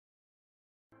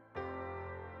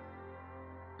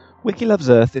Wiki Loves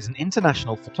Earth is an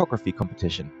international photography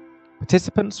competition.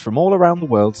 Participants from all around the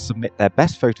world submit their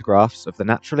best photographs of the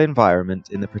natural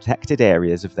environment in the protected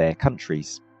areas of their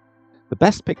countries. The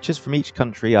best pictures from each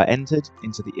country are entered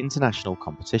into the international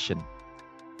competition.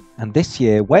 And this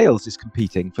year, Wales is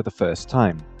competing for the first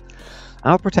time.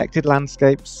 Our protected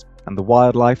landscapes and the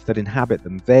wildlife that inhabit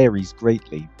them varies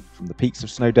greatly, from the peaks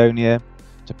of Snowdonia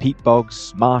to peat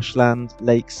bogs, marshland,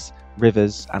 lakes,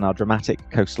 rivers, and our dramatic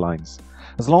coastlines.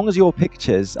 As long as your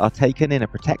pictures are taken in a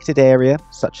protected area,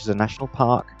 such as a national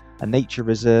park, a nature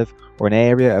reserve, or an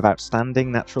area of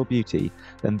outstanding natural beauty,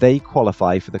 then they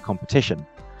qualify for the competition,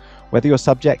 whether your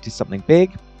subject is something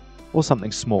big or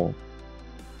something small.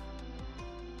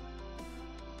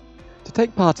 To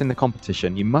take part in the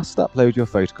competition, you must upload your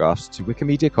photographs to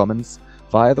Wikimedia Commons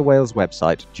via the Wales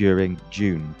website during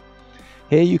June.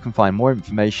 Here you can find more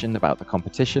information about the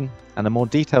competition and a more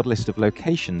detailed list of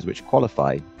locations which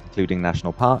qualify, including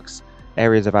national parks,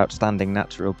 areas of outstanding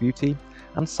natural beauty,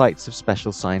 and sites of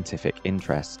special scientific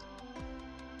interest.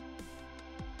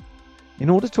 In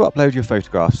order to upload your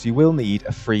photographs, you will need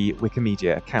a free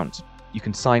Wikimedia account. You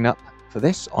can sign up for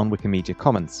this on Wikimedia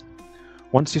Commons.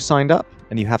 Once you're signed up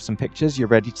and you have some pictures, you're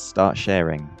ready to start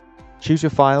sharing. Choose your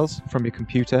files from your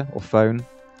computer or phone,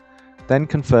 then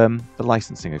confirm the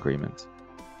licensing agreement.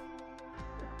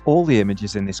 All the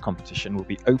images in this competition will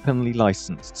be openly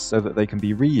licensed so that they can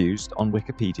be reused on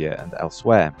Wikipedia and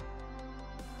elsewhere.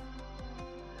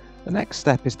 The next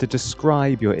step is to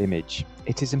describe your image.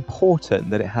 It is important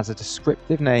that it has a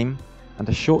descriptive name and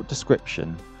a short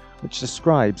description which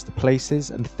describes the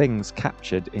places and things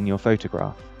captured in your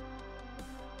photograph.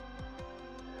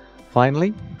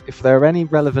 Finally, if there are any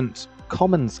relevant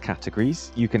Commons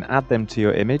categories, you can add them to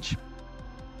your image.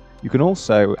 You can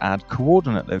also add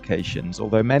coordinate locations,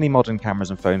 although many modern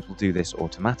cameras and phones will do this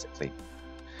automatically.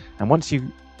 And once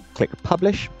you click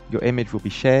Publish, your image will be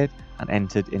shared and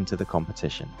entered into the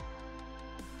competition.